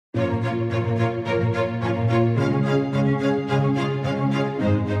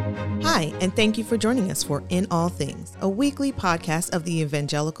and thank you for joining us for In All Things, a weekly podcast of the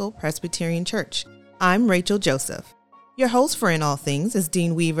Evangelical Presbyterian Church. I'm Rachel Joseph. Your host for In All Things is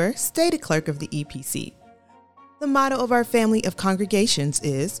Dean Weaver, Stated Clerk of the EPC. The motto of our family of congregations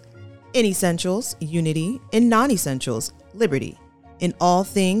is, in essentials, unity; in non-essentials, liberty; in all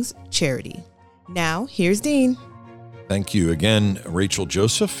things, charity. Now, here's Dean. Thank you again, Rachel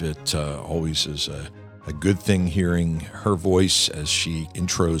Joseph. It always is a good thing hearing her voice as she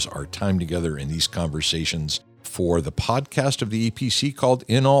intros our time together in these conversations for the podcast of the EPC called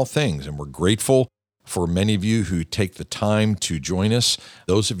In All Things. And we're grateful for many of you who take the time to join us,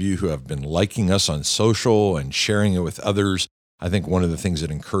 those of you who have been liking us on social and sharing it with others. I think one of the things that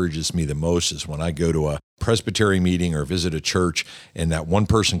encourages me the most is when I go to a Presbytery meeting or visit a church and that one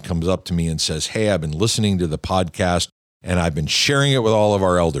person comes up to me and says, "Hey, I've been listening to the podcast and I've been sharing it with all of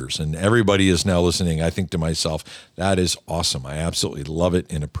our elders and everybody is now listening." I think to myself, that is awesome. I absolutely love it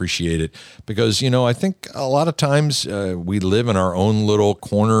and appreciate it because, I think a lot of times we live in our own little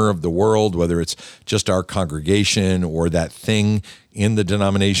corner of the world, whether it's just our congregation or that thing in the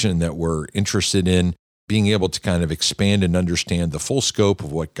denomination that we're interested in. Being able to kind of expand and understand the full scope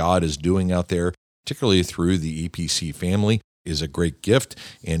of what God is doing out there, particularly through the EPC family, is a great gift.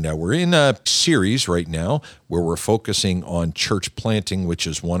 And we're in a series right now where we're focusing on church planting, which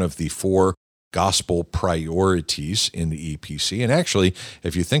is one of the 4 gospel priorities in the EPC. And actually,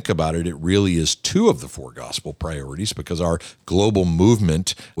 if you think about it, it really is 2 of the 4 gospel priorities because our global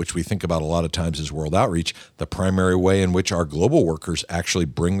movement, which we think about a lot of times as world outreach, the primary way in which our global workers actually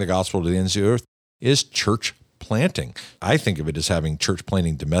bring the gospel to the ends of the earth is church planting. I think of it as having church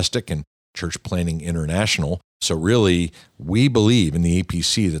planting domestic and church planting international. So really, we believe in the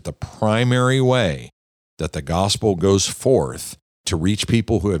EPC that the primary way that the gospel goes forth to reach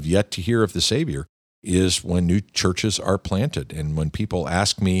people who have yet to hear of the Savior is when new churches are planted. And when people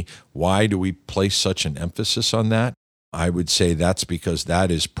ask me, why do we place such an emphasis on that? I would say that's because that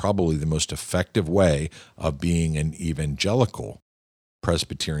is probably the most effective way of being an evangelical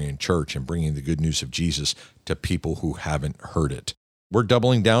Presbyterian church and bringing the good news of Jesus to people who haven't heard it. We're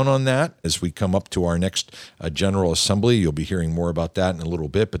doubling down on that as we come up to our next General Assembly. You'll be hearing more about that in a little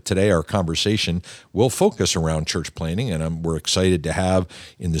bit, but today our conversation will focus around church planting, and we're excited to have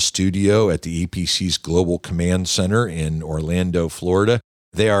in the studio at the EPC's Global Command Center in Orlando, Florida.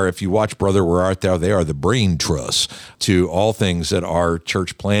 They are, if you watch Brother, Where Art Thou? They are the brain trust to all things that are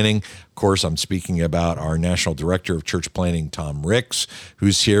church planting. Of course, I'm speaking about our National Director of Church Planting, Tom Ricks,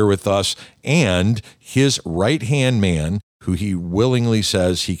 who's here with us, and his right-hand man, who he willingly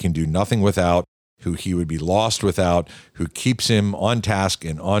says he can do nothing without, who he would be lost without, who keeps him on task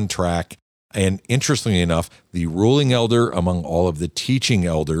and on track. And interestingly enough, the ruling elder among all of the teaching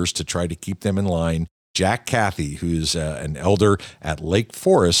elders to try to keep them in line, Jack Cathey, who's an elder at Lake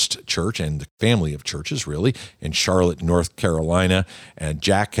Forest Church and the family of churches, really, in Charlotte, North Carolina. And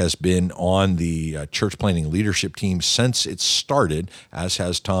Jack has been on the church planting leadership team since it started, as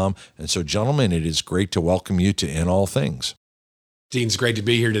has Tom. And so, gentlemen, it is great to welcome you to In All Things. Dean, it's great to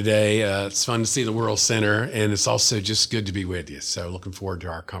be here today. It's fun to see the World Center, and it's also just good to be with you. So looking forward to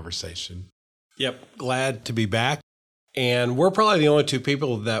our conversation. Yep, glad to be back. And we're probably the only 2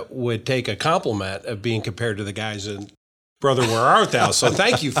 people that would take a compliment of being compared to the guys in Brother, Where Art Thou? So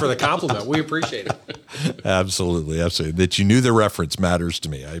thank you for the compliment. We appreciate it. Absolutely. That you knew the reference matters to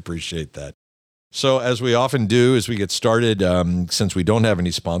me. I appreciate that. So as we often do, as we get started, since we don't have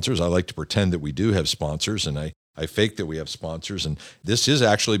any sponsors, I like to pretend that we do have sponsors, and I fake that we have sponsors. And this is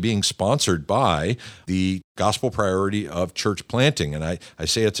actually being sponsored by the gospel priority of church planting. And I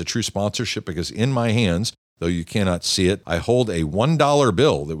say it's a true sponsorship because in my hands, though you cannot see it, I hold a $1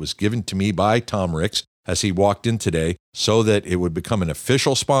 bill that was given to me by Tom Ricks as he walked in today so that it would become an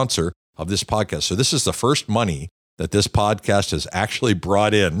official sponsor of this podcast. So this is the first money that this podcast has actually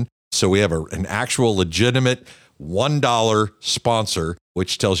brought in. So we have an actual legitimate $1 sponsor,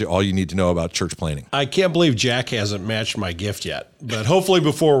 which tells you all you need to know about church planting. I can't believe Jack hasn't matched my gift yet, but hopefully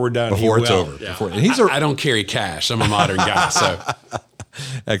before we're done, before it's over. Yeah. I don't carry cash. I'm a modern guy, so...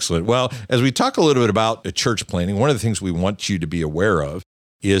 Excellent. Well, as we talk a little bit about church planting, one of the things we want you to be aware of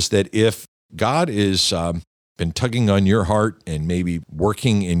is that if God is been tugging on your heart and maybe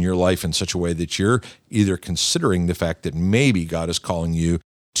working in your life in such a way that you're either considering the fact that maybe God is calling you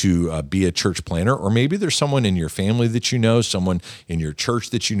to be a church planter, or maybe there's someone in your family that you know, someone in your church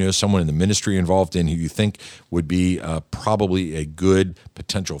that you know, someone in the ministry involved in who you think would be probably a good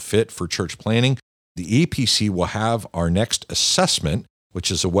potential fit for church planting, the EPC will have our next assessment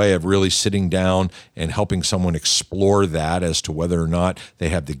which is a way of really sitting down and helping someone explore that as to whether or not they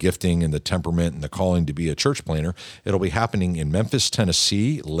have the gifting and the temperament and the calling to be a church planter. It'll be happening in Memphis,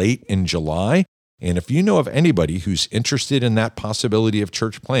 Tennessee, late in July. And if you know of anybody who's interested in that possibility of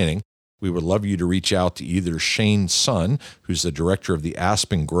church planting, we would love you to reach out to either Shane Sun, who's the director of the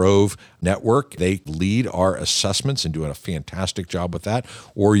Aspen Grove Network. They lead our assessments and do a fantastic job with that.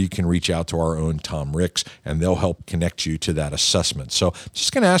 Or you can reach out to our own Tom Ricks, and they'll help connect you to that assessment. So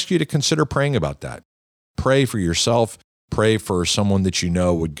just going to ask you to consider praying about that. Pray for yourself. Pray for someone that you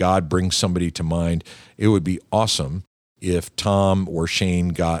know. Would God bring somebody to mind? It would be awesome if Tom or Shane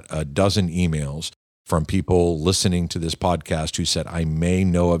got a dozen emails from people listening to this podcast who said, I may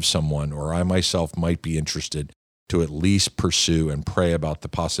know of someone, or I myself might be interested to at least pursue and pray about the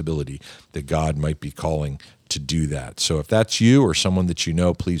possibility that God might be calling to do that. So if that's you or someone that you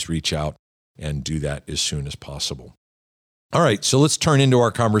know, please reach out and do that as soon as possible. All right, so let's turn into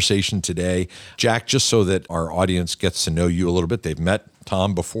our conversation today. Jack, just so that our audience gets to know you a little bit, they've met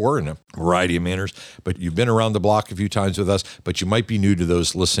Tom before in a variety of manners, but you've been around the block a few times with us, but you might be new to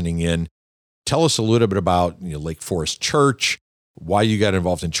those listening in. Tell us a little bit about Lake Forest Church, why you got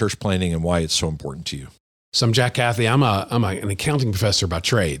involved in church planting, and why it's so important to you. So I'm Jack Cathey. I'm an accounting professor by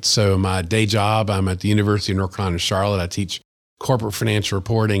trade. So my day job, I'm at the University of North Carolina in Charlotte. I teach corporate financial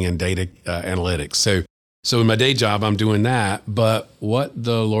reporting and data analytics. So in my day job, I'm doing that. But what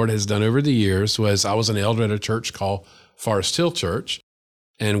the Lord has done over the years was I was an elder at a church called Forest Hill Church,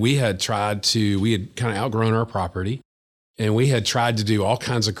 and we had kind of outgrown our property. And we had tried to do all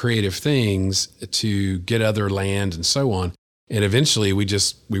kinds of creative things to get other land and so on. And eventually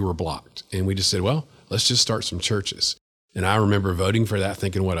we were blocked. And we just said, well, let's just start some churches. And I remember voting for that,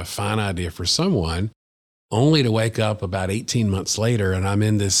 thinking what a fine idea for someone, only to wake up about 18 months later. And I'm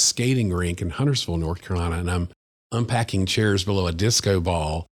in this skating rink in Huntersville, North Carolina, and I'm unpacking chairs below a disco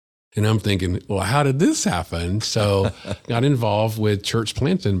ball. And I'm thinking, well, how did this happen? So got involved with church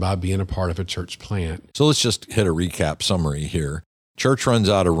planting by being a part of a church plant. So let's just hit a recap summary here. Church runs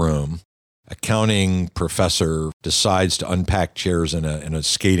out of room. Accounting professor decides to unpack chairs in a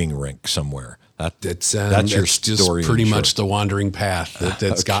skating rink somewhere. That's your story. Just pretty much the wandering path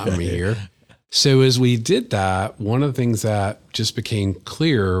that's gotten me here. So as we did that, one of the things that just became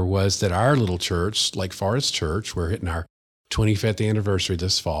clear was that our little church, Lake Forest Church, we're hitting our 25th anniversary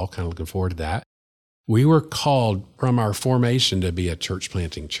this fall, kind of looking forward to that. We were called from our formation to be a church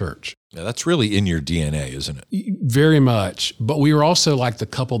planting church. Yeah, that's really in your DNA, isn't it? Very much. But we were also like the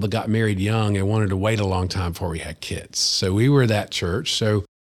couple that got married young and wanted to wait a long time before we had kids. So we were that church. So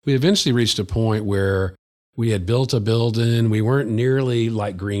we eventually reached a point where we had built a building. We weren't nearly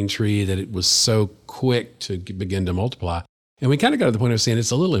like Green Tree that it was so quick to begin to multiply. And we kind of got to the point of saying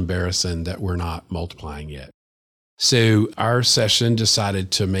it's a little embarrassing that we're not multiplying yet. So our session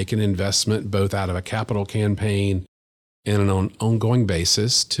decided to make an investment both out of a capital campaign and on an ongoing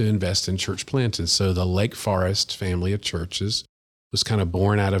basis to invest in church planting. So the Lake Forest family of churches was kind of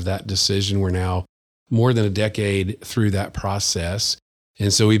born out of that decision. We're now more than a decade through that process.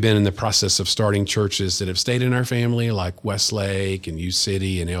 And so we've been in the process of starting churches that have stayed in our family, like Westlake and U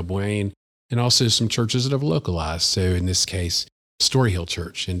City and El Buene, and also some churches that have localized. So in this case, Story Hill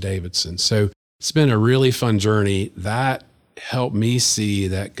Church in Davidson. So it's been a really fun journey. That helped me see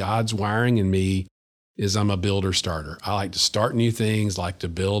that God's wiring in me is I'm a builder starter. I like to start new things, like to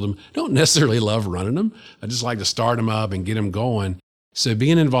build them. Don't necessarily love running them. I just like to start them up and get them going. So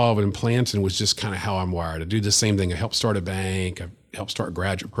being involved in planting was just kind of how I'm wired. I do the same thing. I help start a bank. I help start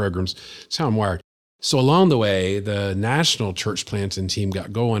graduate programs. That's how I'm wired. So along the way, the national church planting team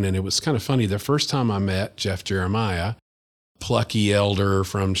got going, and it was kind of funny. The first time I met Jeff Jeremiah, plucky elder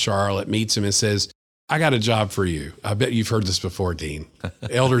from Charlotte, meets him and says, I got a job for you. I bet you've heard this before, Dean.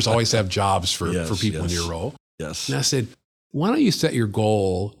 Elders always have jobs for people in your role. Yes. And I said, why don't you set your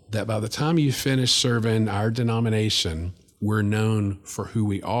goal that by the time you finish serving our denomination, we're known for who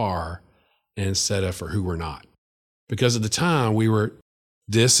we are instead of for who we're not. Because at the time we were,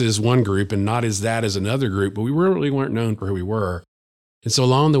 this is one group and not as that as another group, but we really weren't known for who we were. And so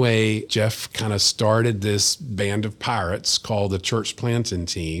along the way, Jeff kind of started this band of pirates called the Church Planting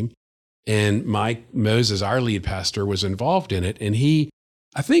Team. And Mike Moses, our lead pastor, was involved in it. And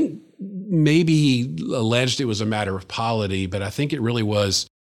I think maybe he alleged it was a matter of polity, but I think it really was,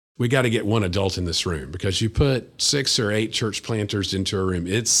 we got to get one adult in this room, because you put 6 or 8 church planters into a room,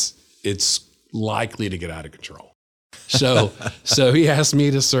 it's likely to get out of control. So he asked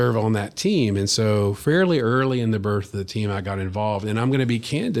me to serve on that team. And so fairly early in the birth of the team, I got involved. And I'm going to be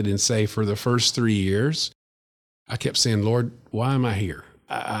candid and say for the first 3 years, I kept saying, Lord, why am I here?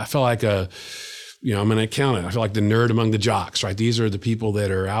 I felt like I'm an accountant. I feel like the nerd among the jocks, right? These are the people that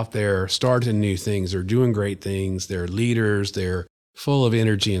are out there starting new things. They're doing great things. They're leaders. They're full of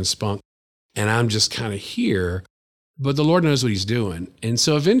energy and spunk. And I'm just kind of here, but the Lord knows what he's doing. And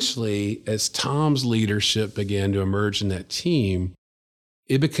so eventually, as Tom's leadership began to emerge in that team,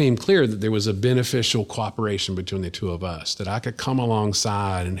 it became clear that there was a beneficial cooperation between the two of us, that I could come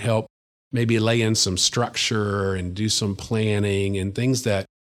alongside and help maybe lay in some structure and do some planning and things that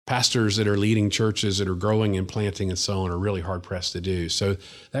pastors that are leading churches that are growing and planting and so on are really hard pressed to do. So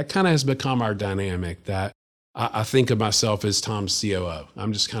that kind of has become our dynamic, that I think of myself as Tom's COO.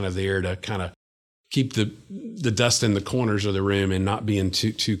 I'm just kind of there to kind of keep the dust in the corners of the room and not being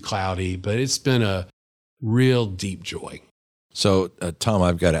too cloudy. But it's been a real deep joy. So, Tom,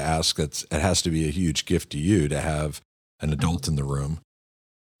 I've got to ask, it has to be a huge gift to you to have an adult in the room.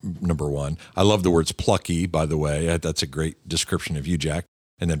 Number one, I love the words plucky, by the way. That's a great description of you, Jack.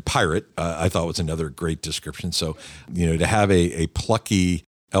 And then pirate, I thought was another great description. So, to have a plucky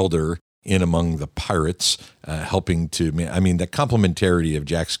elder in among the pirates, helping to, the complementarity of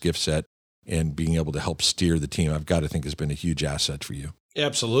Jack's gift set and being able to help steer the team, I've got to think has been a huge asset for you.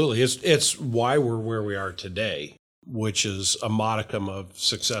 Absolutely. It's why we're where we are today, which is a modicum of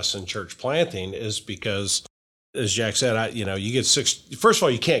success in church planting, is because, as Jack said, you get six. First of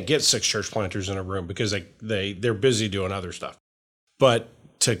all, you can't get 6 church planters in a room because they're busy doing other stuff. But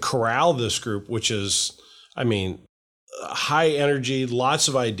to corral this group, which is, high energy, lots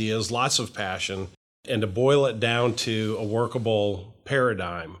of ideas, lots of passion, and to boil it down to a workable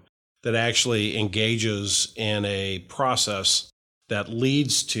paradigm that actually engages in a process that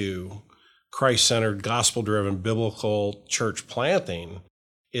leads to Christ-centered, gospel-driven, biblical church planting,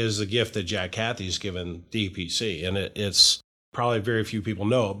 is the gift that Jack Cathey's given the EPC. And it's probably very few people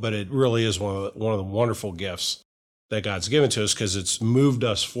know it, but it really is one of the wonderful gifts that God's given to us, because it's moved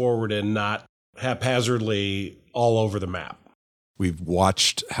us forward and not haphazardly all over the map. We've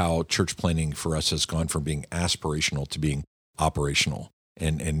watched how church planting for us has gone from being aspirational to being operational.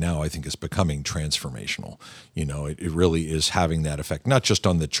 And now I think it's becoming transformational. It really is having that effect, not just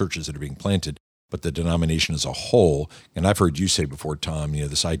on the churches that are being planted, but the denomination as a whole. And I've heard you say before, Tom,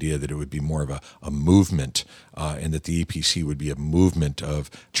 this idea that it would be more of a movement, and that the EPC would be a movement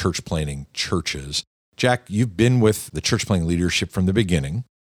of church planting churches. Jack, you've been with the church planting leadership from the beginning.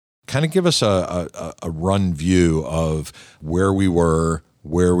 Kind of give us a run view of where we were,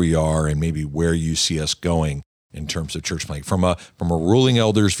 where we are, and maybe where you see us going in terms of church planting from a ruling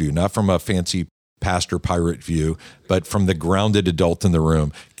elder's view, not from a fancy pastor pirate view, but from the grounded adult in the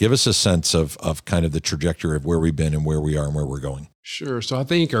room. Give us a sense of kind of the trajectory of where we've been and where we are and where we're going. Sure. So I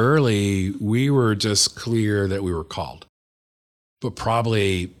think early we were just clear that we were called, but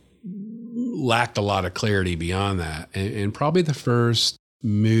probably lacked a lot of clarity beyond that. And probably the first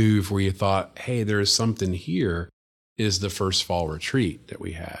move where you thought, hey, there is something here, is the first fall retreat that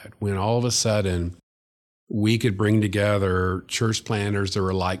we had, when all of a sudden we could bring together church planners that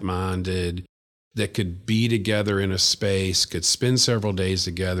were like-minded, that could be together in a space, could spend several days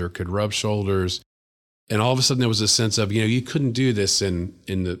together, could rub shoulders. And all of a sudden there was a sense of, you couldn't do this in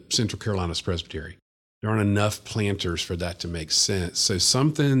the Central Carolinas Presbytery. There aren't enough planters for that to make sense. So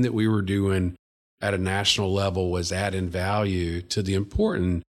something that we were doing at a national level was adding value to the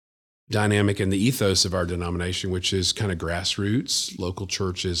important dynamic and the ethos of our denomination, which is kind of grassroots, local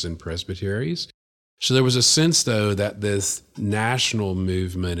churches and presbyteries. So there was a sense, though, that this national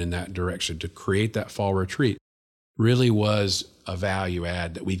movement in that direction to create that fall retreat really was a value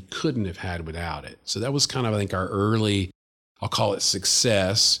add that we couldn't have had without it. So that was kind of, I think, our early, I'll call it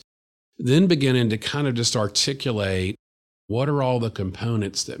success, then beginning to kind of just articulate what are all the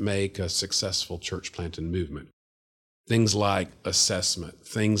components that make a successful church planting movement. Things like assessment,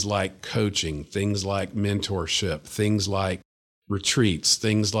 things like coaching, things like mentorship, things like retreats,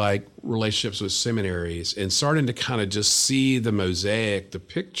 things like relationships with seminaries, and starting to kind of just see the mosaic, the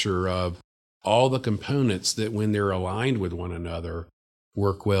picture of all the components that, when they're aligned with one another,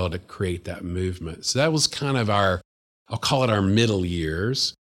 work well to create that movement. So that was kind of I'll call it our middle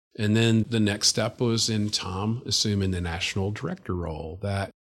years. And then the next step was in Tom assuming the national director role, that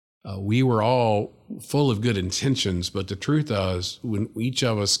we were all full of good intentions, but the truth was, when each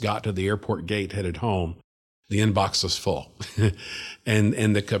of us got to the airport gate headed home, the inbox was full.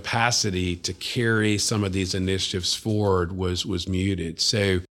 and the capacity to carry some of these initiatives forward was muted.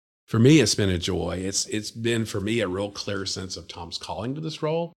 So for me, it's been a joy. It's been, for me, a real clear sense of Tom's calling to this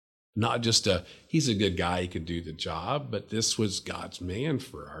role. Not just he's a good guy, he could do the job, but this was God's man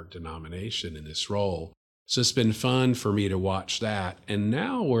for our denomination in this role. So it's been fun for me to watch that. And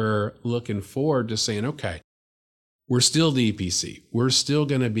now we're looking forward to saying, okay, we're still the EPC. We're still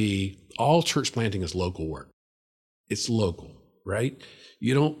going to be all church planting is local work. It's local, right?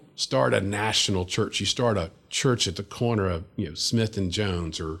 You don't start a national church. You start a church at the corner of, Smith and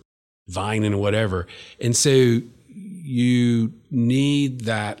Jones or Vine and whatever. And so you need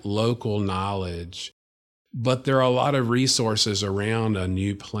that local knowledge, but there are a lot of resources around a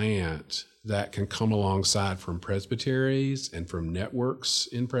new plant that can come alongside from presbyteries and from networks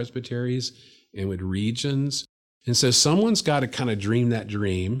in presbyteries and with regions. And so someone's got to kind of dream that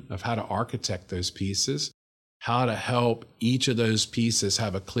dream of how to architect those pieces, how to help each of those pieces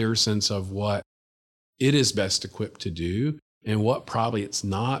have a clear sense of what it is best equipped to do and what probably it's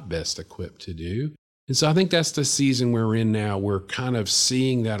not best equipped to do. And so I think that's the season we're in now. We're kind of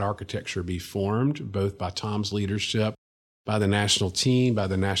seeing that architecture be formed, both by Tom's leadership, by the national team, by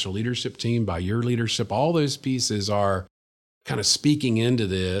the national leadership team, by your leadership. All those pieces are kind of speaking into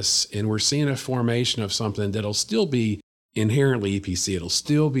this, and we're seeing a formation of something that'll still be inherently EPC. It'll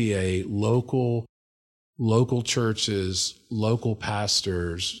still be a local churches, local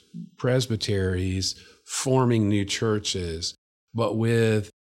pastors, presbyteries forming new churches, but with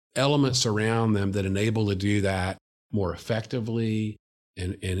elements around them that enable to do that more effectively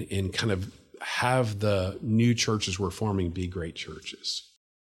and kind of have the new churches we're forming be great churches.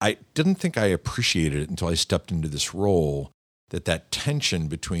 I didn't think I appreciated it until I stepped into this role, that tension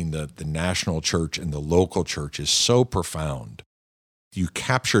between the national church and the local church is so profound. You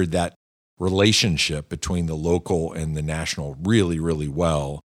captured that relationship between the local and the national really, really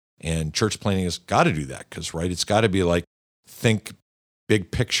well. And church planting has got to do that because, right, it's got to be like, think big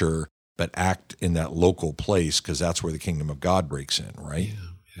picture, but act in that local place because that's where the kingdom of God breaks in, right?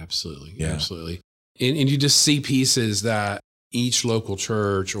 Yeah, absolutely. Yeah. Absolutely. And you just see pieces that each local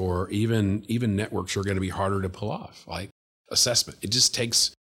church or even networks are going to be harder to pull off, like assessment. It just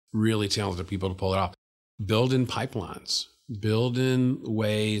takes really talented people to pull it off. Build in pipelines, build in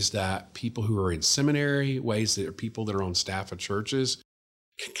ways that people who are in seminary, ways that are people that are on staff of churches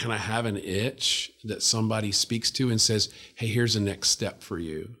can kind of have an itch that somebody speaks to and says, hey, here's the next step for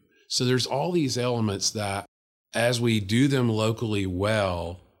you. So there's all these elements that as we do them locally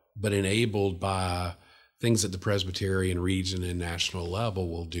well, but enabled by things at the Presbyterian region and national level,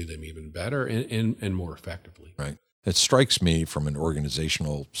 will do them even better and more effectively. Right. It strikes me from an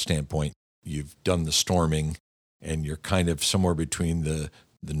organizational standpoint, you've done the storming and you're kind of somewhere between the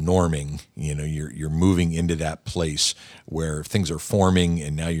norming, you're moving into that place where things are forming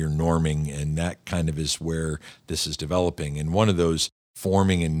and now you're norming, and that kind of is where this is developing. And one of those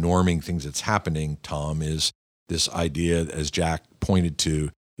forming and norming things that's happening, Tom, is this idea, as Jack pointed to,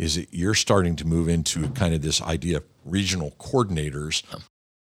 is that you're starting to move into kind of this idea of regional coordinators.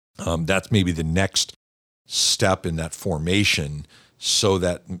 That's maybe the next step in that formation so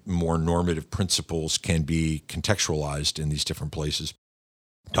that more normative principles can be contextualized in these different places.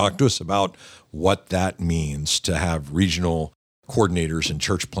 Talk to us about what that means to have regional coordinators in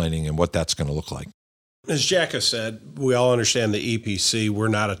church planting and what that's going to look like. As Jack has said, we all understand the EPC. We're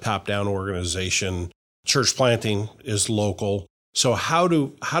not a top-down organization. Church planting is local. So how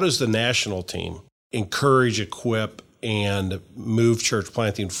does the national team encourage, equip, and move church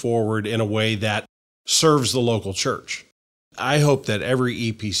planting forward in a way that serves the local church? I hope that every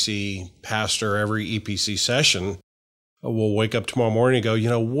EPC pastor, every EPC session will wake up tomorrow morning and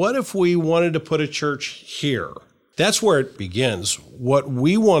go, what if we wanted to put a church here? That's where it begins. What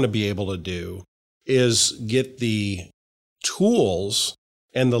we want to be able to do is get the tools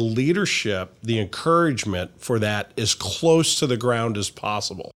and the leadership, the encouragement for that as close to the ground as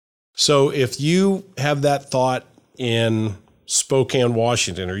possible. So if you have that thought in Spokane,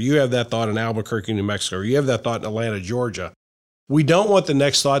 Washington, or you have that thought in Albuquerque, New Mexico, or you have that thought in Atlanta, Georgia, we don't want the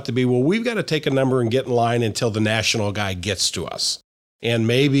next thought to be, well, we've got to take a number and get in line until the national guy gets to us. And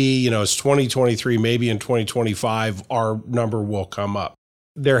maybe, it's 2023, maybe in 2025, our number will come up.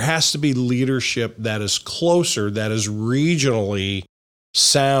 There has to be leadership that is closer, that is regionally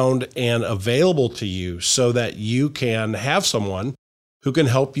sound and available to you so that you can have someone who can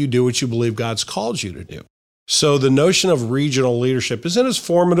help you do what you believe God's called you to do. So the notion of regional leadership is in its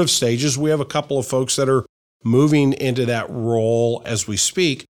formative stages. We have a couple of folks that are moving into that role as we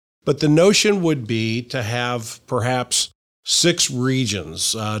speak. But the notion would be to have perhaps 6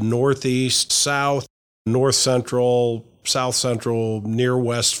 regions, Northeast, South, North Central, South Central, Near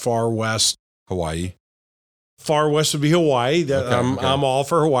West, Far West. Hawaii. Far West would be Hawaii. I'm all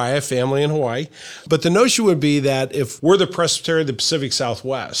for Hawaii, I have family in Hawaii. But the notion would be that if we're the Presbytery of the Pacific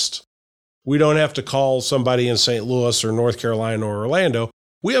Southwest, we don't have to call somebody in St. Louis or North Carolina or Orlando.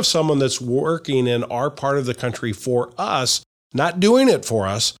 We have someone that's working in our part of the country for us, not doing it for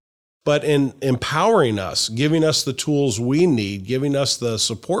us, but in empowering us, giving us the tools we need, giving us the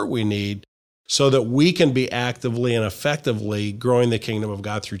support we need so that we can be actively and effectively growing the kingdom of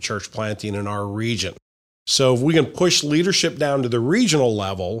God through church planting in our region. So if we can push leadership down to the regional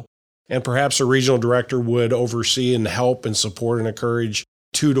level, and perhaps a regional director would oversee and help and support and encourage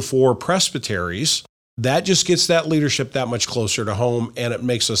 2 to 4 presbyteries, that just gets that leadership that much closer to home, and it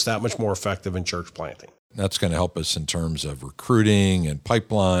makes us that much more effective in church planting. That's going to help us in terms of recruiting and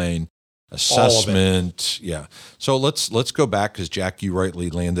pipeline, assessment. Yeah. So let's go back, because Jack, you rightly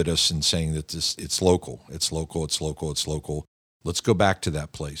landed us in saying that it's local. It's local. It's local. It's local. Let's go back to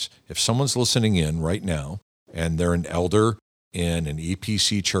that place. If someone's listening in right now and they're an elder in an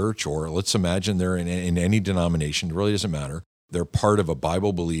EPC church, or let's imagine they're in any denomination, it really doesn't matter. They're part of a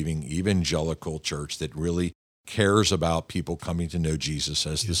Bible-believing evangelical church that really cares about people coming to know Jesus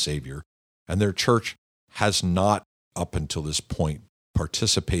as the Savior. And their church has not, up until this point,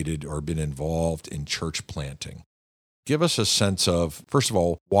 participated or been involved in church planting. Give us a sense of, first of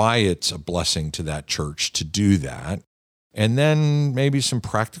all, why it's a blessing to that church to do that, and then maybe some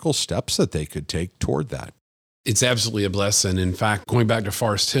practical steps that they could take toward that. It's absolutely a blessing. In fact, going back to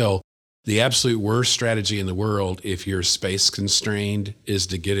Forest Hill, the absolute worst strategy in the world, if you're space constrained, is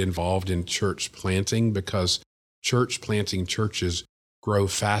to get involved in church planting, because church planting churches grow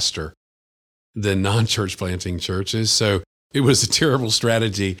faster than non-church planting churches. So it was a terrible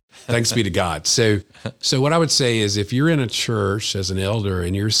strategy. Thanks be to God. So what I would say is, if you're in a church as an elder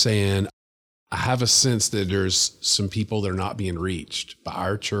and you're saying, I have a sense that there's some people that are not being reached by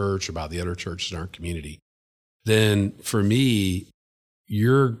our church or by the other churches in our community, then for me,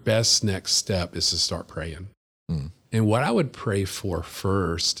 your best next step is to start praying. And what I would pray for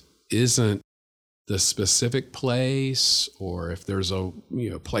first isn't the specific place, or if there's a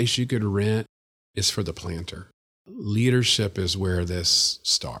place you could rent, is for the planter. Leadership is where this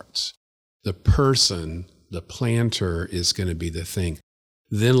starts. The person, the planter, is going to be the thing.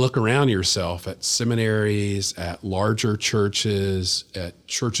 Then look around yourself at seminaries, at larger churches, at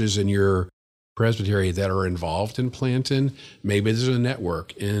churches in your presbytery that are involved in planting. Maybe there's a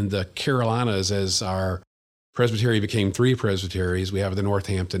network. In the Carolinas, as our presbytery became 3 presbyteries, we have the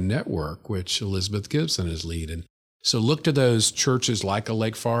Northampton Network, which Elizabeth Gibson is leading. So look to those churches like a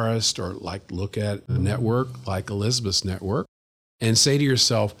Lake Forest, or look at a network like Elizabeth's network, and say to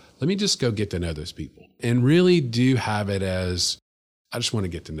yourself, let me just go get to know those people. And really do have it as, I just want to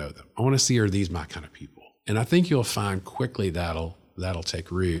get to know them. I want to see, are these my kind of people? And I think you'll find quickly that'll take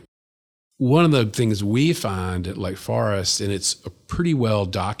root. One of the things we find at Lake Forest, and it's a pretty well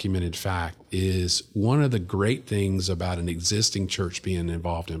documented fact, is one of the great things about an existing church being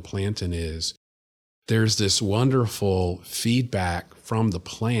involved in planting is there's this wonderful feedback from the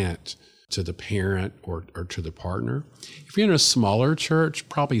plant to the parent or to the partner. If you're in a smaller church,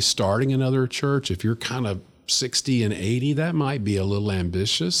 probably starting another church, if you're kind of 60 and 80, that might be a little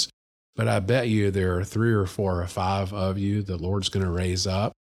ambitious, but I bet you there are 3 or 4 or 5 of you the Lord's going to raise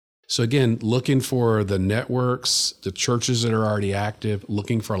up. So again, looking for the networks, the churches that are already active,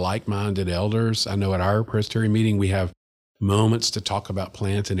 looking for like-minded elders. I know at our presbytery meeting, we have moments to talk about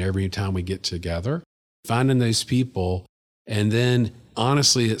planting every time we get together. Finding those people, and then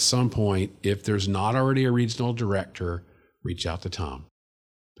honestly, at some point, if there's not already a regional director, reach out to Tom.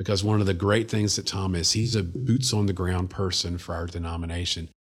 Because one of the great things that Tom is, he's a boots on the ground person for our denomination,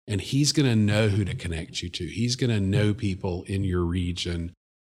 and he's going to know who to connect you to. He's going to know people in your region.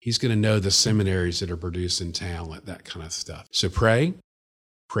 He's going to know the seminaries that are producing talent, that kind of stuff. So pray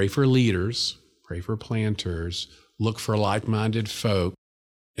for leaders, pray for planters, look for like-minded folk.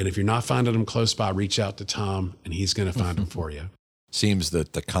 And if you're not finding them close by, reach out to Tom, and he's going to find them for you. Seems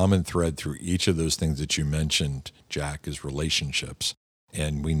that the common thread through each of those things that you mentioned, Jack, is relationships.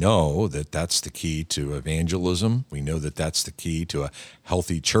 And we know that that's the key to evangelism. We know that that's the key to a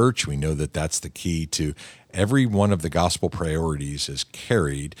healthy church. We know that that's the key to every one of the gospel priorities is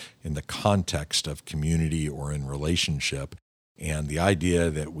carried in the context of community or in relationship. And the idea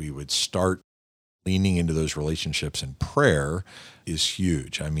that we would start leaning into those relationships in prayer is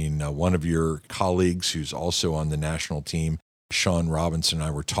huge. I mean, one of your colleagues who's also on the national team, Sean Robinson, and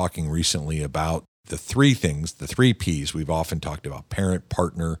I were talking recently about the 3 things, the 3 Ps we've often talked about: parent,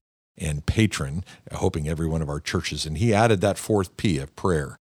 partner, and patron, hoping every one of our churches. And he added that 4th P of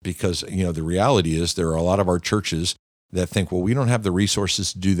prayer, because, the reality is there are a lot of our churches that think, well, we don't have the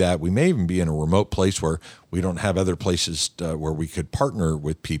resources to do that. We may even be in a remote place where we don't have other places where we could partner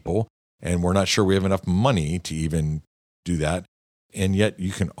with people, and we're not sure we have enough money to even do that. And yet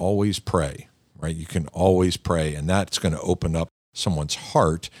you can always pray, right? You can always pray, and that's going to open up someone's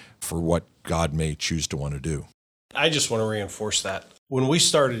heart for what God may choose to want to do. I just want to reinforce that. When we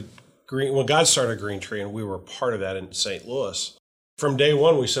started when God started Green Tree, and we were part of that in St. Louis, from day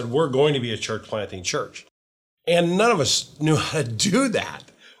one, we said, we're going to be a church planting church. And none of us knew how to do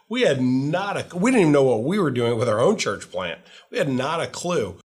that. We didn't even know what we were doing with our own church plant. We had not a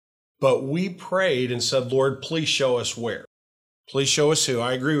clue. But we prayed and said, Lord, please show us where. Please show us who.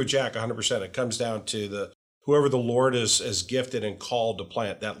 I agree with Jack 100%. It comes down to whoever the Lord is gifted and called to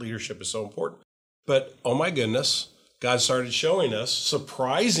plant. That leadership is so important. But, oh my goodness, God started showing us,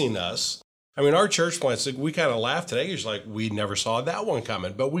 surprising us. I mean, our church plants, we kind of laughed today. It's like, we never saw that one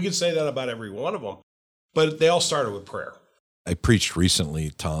coming. But we could say that about every one of them. But they all started with prayer. I preached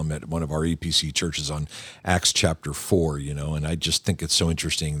recently, Tom, at one of our EPC churches on Acts chapter 4, and I just think it's so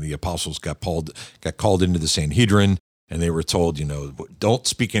interesting. The apostles got called into the Sanhedrin, and they were told, don't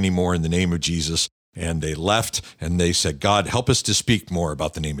speak anymore in the name of Jesus. And they left, and they said, God, help us to speak more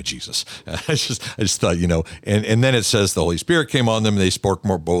about the name of Jesus. I just thought, and then it says the Holy Spirit came on them, and they spoke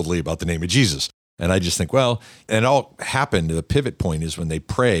more boldly about the name of Jesus. And I just think, well, and it all happened. The pivot point is when they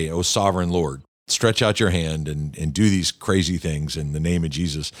pray, O sovereign Lord, stretch out your hand and do these crazy things in the name of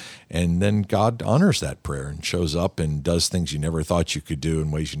Jesus. And then God honors that prayer and shows up and does things you never thought you could do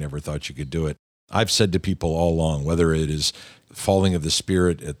in ways you never thought you could do it. I've said to people all along, whether it is falling of the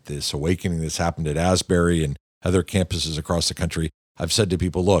Spirit at this awakening that's happened at Asbury and other campuses across the country, I've said to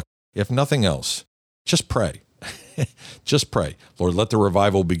people, look, if nothing else, just pray. Just pray. Lord, let the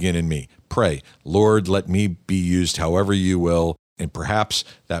revival begin in me. Pray. Lord, let me be used however you will. And perhaps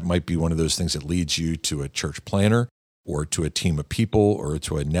that might be one of those things that leads you to a church planner or to a team of people or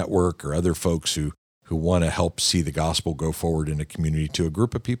to a network or other folks who want to help see the gospel go forward in a community, to a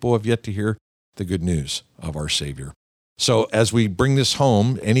group of people who have yet to hear the good news of our Savior. So as we bring this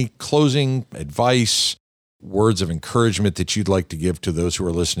home, any closing advice, words of encouragement that you'd like to give to those who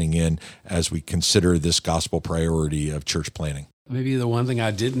are listening in as we consider this gospel priority of church planting? Maybe the one thing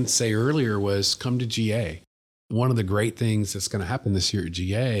I didn't say earlier was come to GA. One of the great things that's going to happen this year at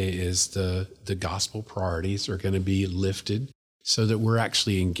GA is the gospel priorities are going to be lifted so that we're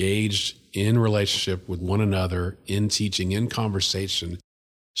actually engaged in relationship with one another, in teaching, in conversation,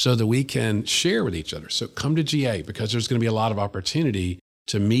 so that we can share with each other. So come to GA, because there's going to be a lot of opportunity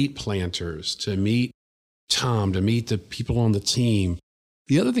to meet planters, to meet Tom, to meet the people on the team.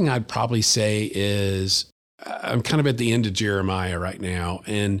 The other thing I'd probably say is I'm kind of at the end of Jeremiah right now,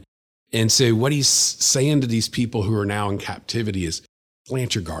 and so what he's saying to these people who are now in captivity is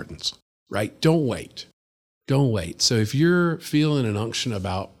plant your gardens, right? Don't wait. Don't wait. So if you're feeling an unction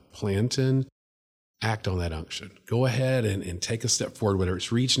about planting, act on that unction. Go ahead and take a step forward, whether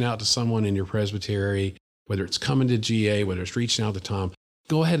it's reaching out to someone in your presbytery, whether it's coming to GA, whether it's reaching out to Tom.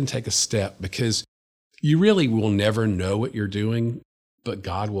 Go ahead and take a step, because you really will never know what you're doing, but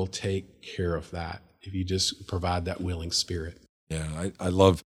God will take care of that if you just provide that willing spirit. Yeah, I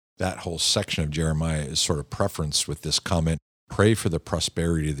love that whole section of Jeremiah is sort of preferenced with this comment, pray for the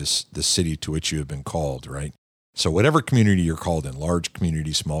prosperity of the city to which you have been called, right? So whatever community you're called in, large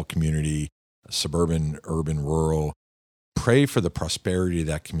community, small community, suburban, urban, rural, pray for the prosperity of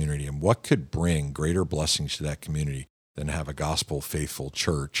that community. And what could bring greater blessings to that community than have a gospel faithful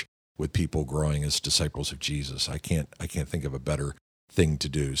church with people growing as disciples of Jesus? I can't think of a better thing to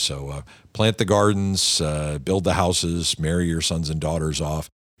do. So plant the gardens, build the houses, marry your sons and daughters off,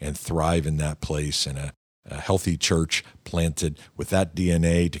 and thrive in that place, in a healthy church planted with that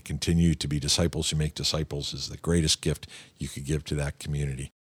DNA to continue to be disciples who make disciples is the greatest gift you could give to that community.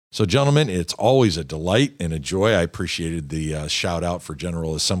 So gentlemen, it's always a delight and a joy. I appreciated the shout out for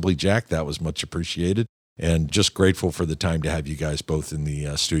General Assembly, Jack. That was much appreciated, and just grateful for the time to have you guys both in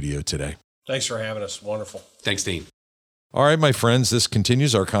the studio today. Thanks for having us. Wonderful. Thanks, Dean. All right, my friends, this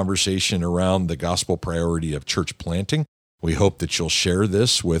continues our conversation around the gospel priority of church planting. We hope that you'll share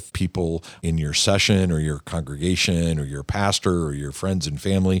this with people in your session or your congregation or your pastor or your friends and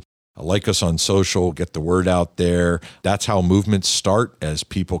family. Like us on social, get the word out there. That's how movements start, as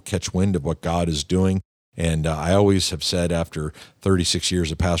people catch wind of what God is doing. And I always have said, after 36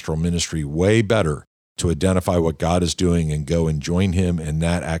 years of pastoral ministry, way better to identify what God is doing and go and join him in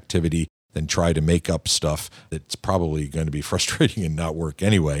that activity than try to make up stuff that's probably going to be frustrating and not work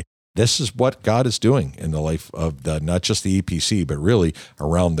anyway. This is what God is doing in the life of not just the EPC, but really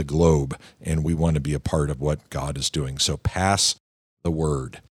around the globe. And we want to be a part of what God is doing. So pass the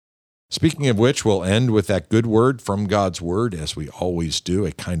word. Speaking of which, we'll end with that good word from God's word, as we always do,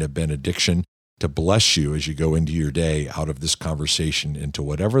 a kind of benediction to bless you as you go into your day out of this conversation into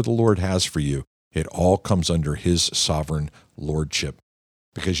whatever the Lord has for you. It all comes under his sovereign lordship.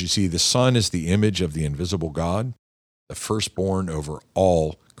 Because you see, the Son is the image of the invisible God, the firstborn over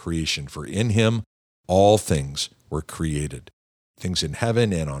all creation. For in him all things were created, things in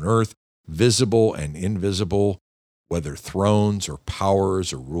heaven and on earth, visible and invisible, whether thrones or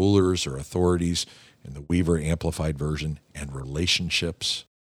powers or rulers or authorities in the Weaver Amplified Version, and relationships.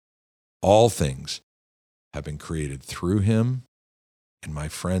 All things have been created through him. And my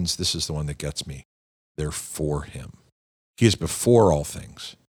friends, this is the one that gets me. They're for him. He is before all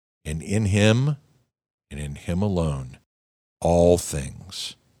things. And in him, and in him alone, all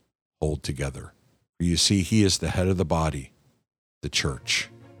things hold together. For you see, he is the head of the body, the church.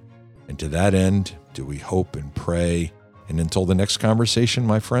 And to that end, do we hope and pray. And until the next conversation,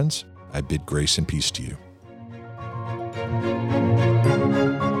 my friends, I bid grace and peace to you.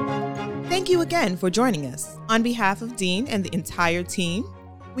 Thank you again for joining us. On behalf of Dean and the entire team,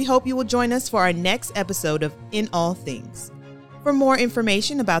 we hope you will join us for our next episode of In All Things. For more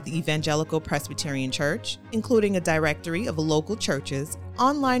information about the Evangelical Presbyterian Church, including a directory of local churches,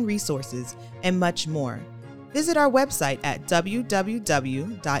 online resources, and much more, visit our website at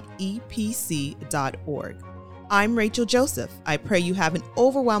www.epc.org. I'm Rachel Joseph. I pray you have an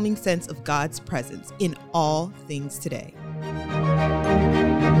overwhelming sense of God's presence in all things today.